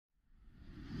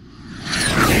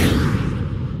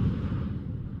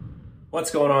What's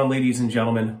going on, ladies and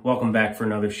gentlemen? Welcome back for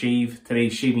another shave.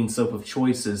 Today's shaving soap of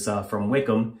choice is from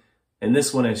Wickham, and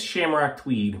this one is Shamrock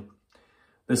Tweed.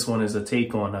 This one is a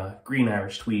take on Green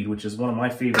Irish Tweed, which is one of my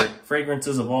favorite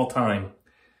fragrances of all time.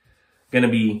 Going to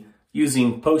be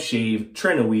using post-shave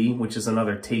Trinouille, which is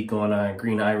another take on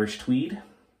Green Irish Tweed.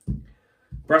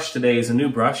 Brush today is a new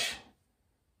brush.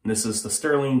 This is the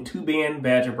Sterling 2-band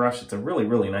Badger brush. It's a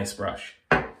really nice brush.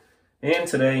 And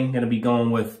today I'm going to be going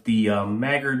with the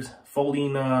Maggard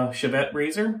folding Chevette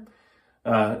razor.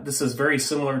 This is very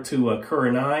similar to a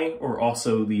Kurenai or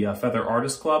also the Feather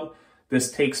Artist Club.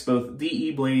 This takes both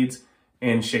DE blades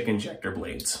and Schick injector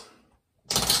blades.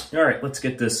 All right, let's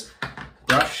get this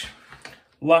brush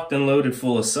locked and loaded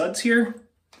full of suds here.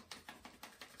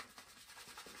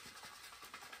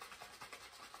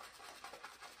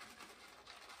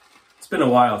 It's been a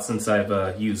while since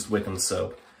I've used Wickham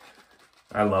soap.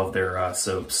 I love their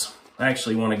soaps. I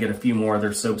actually want to get a few more of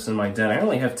their soaps in my den. I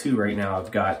only have two right now. I've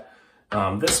got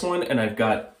this one, and I've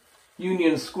got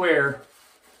Union Square,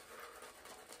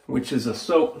 which is a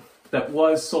soap that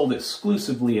was sold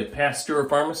exclusively at Pasteur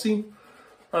Pharmacy.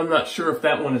 I'm not sure if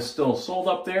that one is still sold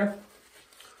up there,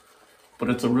 but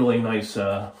it's a really nice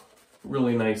soap,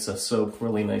 really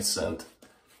nice scent.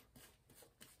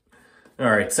 All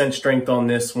right, scent strength on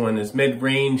this one is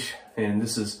mid-range, and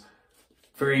this is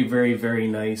very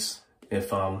nice.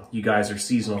 If you guys are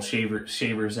seasonal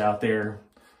shavers out there,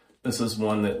 this is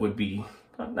one that would be,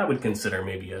 I would consider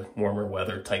maybe a warmer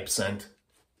weather type scent.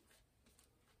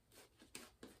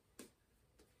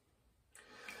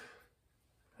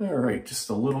 All right, just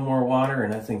a little more water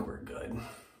and I think we're good.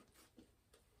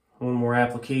 One more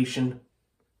application.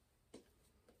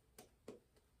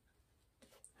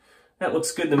 That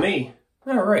looks good to me.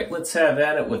 All right, let's have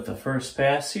at it with the first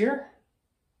pass here.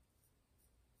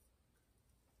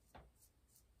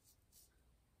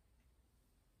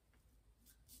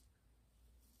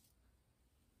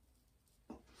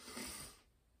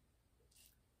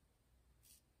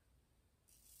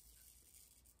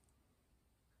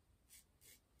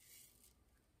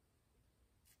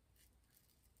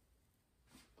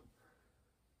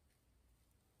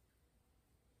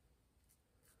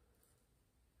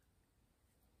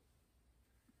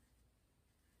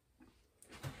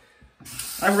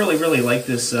 I really like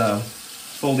this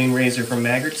folding razor from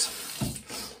Maggard's.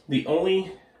 The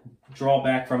only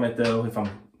drawback from it, though, if I'm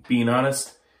being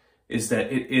honest, is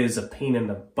that it is a pain in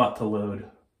the butt to load.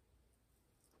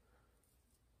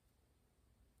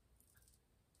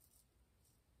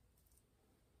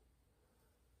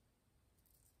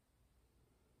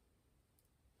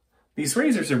 These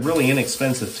razors are really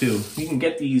inexpensive, too. You can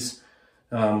get these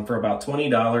for about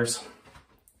 $20.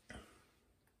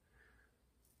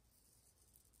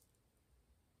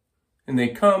 And they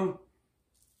come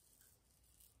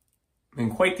in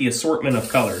quite the assortment of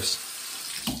colors.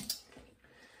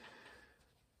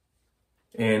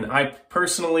 And I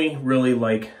personally really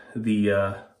like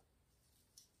the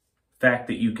fact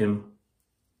that you can,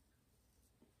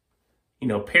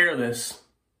 pair this,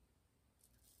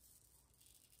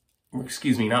 or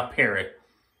excuse me, not pair it,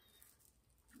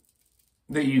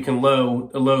 that you can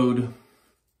load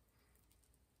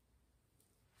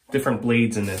different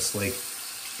blades in this, like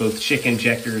both Schick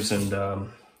injectors and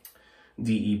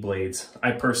DE blades.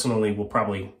 I personally will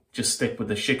probably just stick with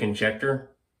the Schick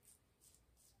injector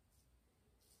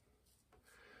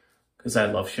because I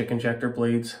love Schick injector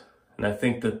blades, and I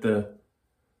think that the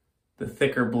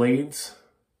thicker blades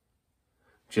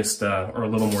just are a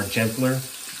little more gentler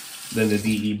than the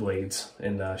DE blades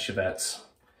in Chevettes.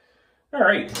 All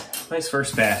right, nice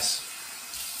first pass.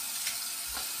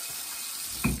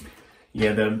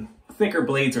 Yeah, the thicker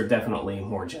blades are definitely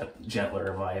more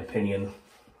gentler in my opinion.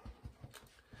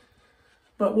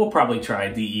 But we'll probably try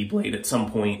a DE blade at some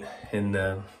point in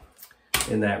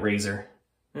that razor.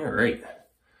 All right,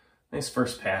 nice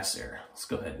first pass there. Let's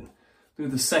go ahead and do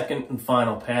the second and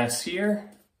final pass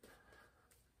here.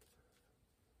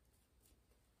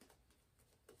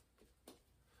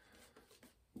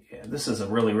 Yeah, this is a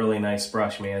really nice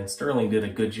brush, man. Sterling did a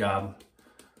good job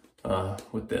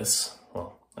with this.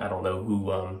 Well, I don't know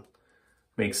who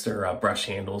makes their brush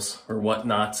handles or what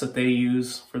knots that they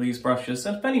use for these brushes.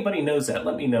 And if anybody knows that,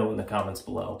 let me know in the comments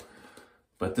below.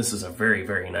 But this is a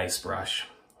very nice brush.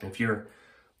 If you're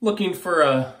looking for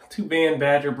a 2-band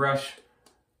Badger brush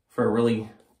for a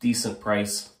really decent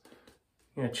price,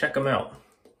 check them out.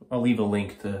 I'll leave a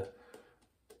link to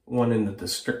one in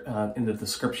the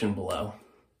description below.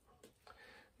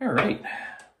 All right.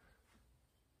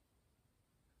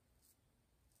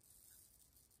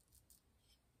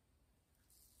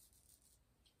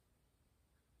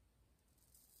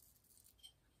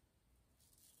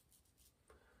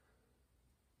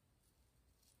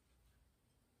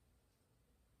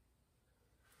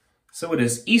 So it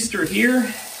is Easter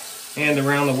here and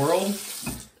around the world.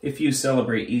 If you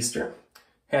celebrate Easter,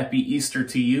 happy Easter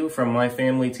to you from my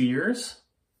family to yours.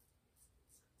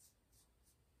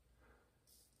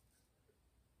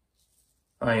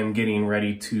 I am getting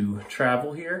ready to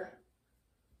travel here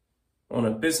on a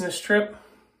business trip.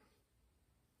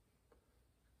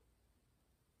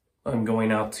 I'm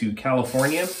going out to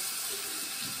California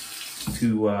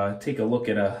to take a look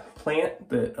at a plant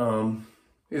that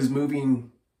is moving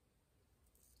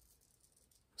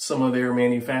some of their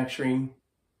manufacturing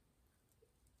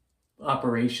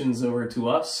operations over to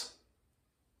us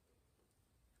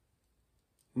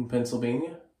in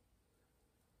Pennsylvania.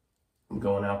 I'm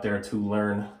going out there to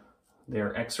learn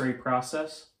their x-ray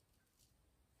process.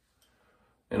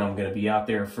 And I'm going to be out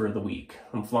there for the week.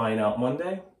 I'm flying out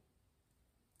Monday.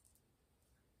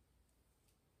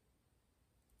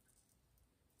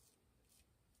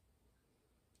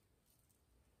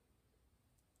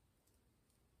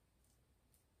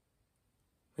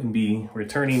 And be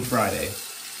returning Friday.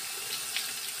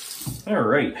 All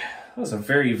right, that was a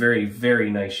very, very, very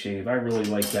nice shave. I really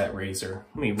like that razor.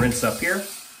 Let me rinse up here.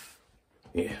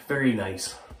 Yeah, very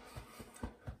nice.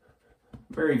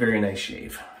 Very, very nice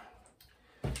shave.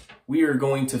 We are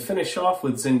going to finish off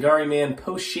with Zingari Man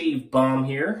post-shave balm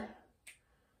here.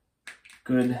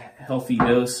 Good, healthy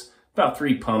dose. About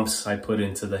 3 pumps I put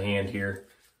into the hand here.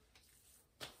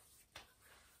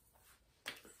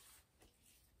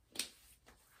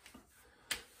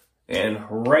 And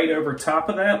right over top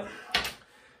of that,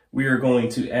 we are going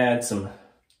to add some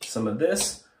of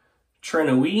this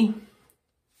Trenouille.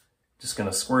 Just going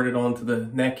to squirt it onto the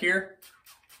neck here.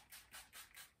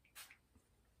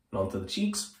 And onto the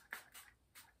cheeks.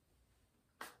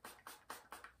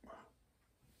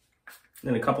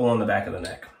 And a couple on the back of the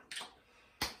neck.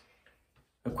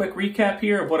 A quick recap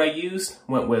here of what I used.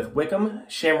 Went with Wickham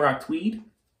Shamrock Tweed.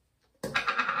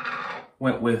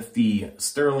 Went with the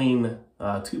Sterling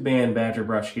 2-band Badger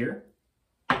brush here.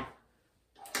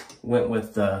 Went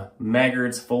with the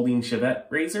Maggard's Folding Chevette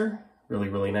razor. Really,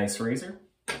 really nice razor.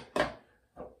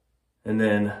 And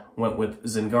then went with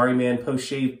Zingari Man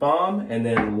post-shave balm, and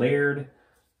then layered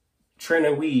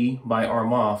Trenouille by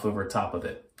Armaf over top of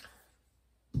it.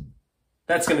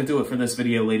 That's going to do it for this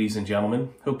video, ladies and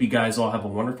gentlemen. Hope you guys all have a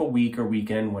wonderful week or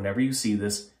weekend whenever you see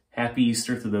this. Happy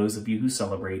Easter to those of you who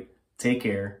celebrate. Take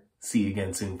care. See you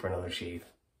again soon for another shave.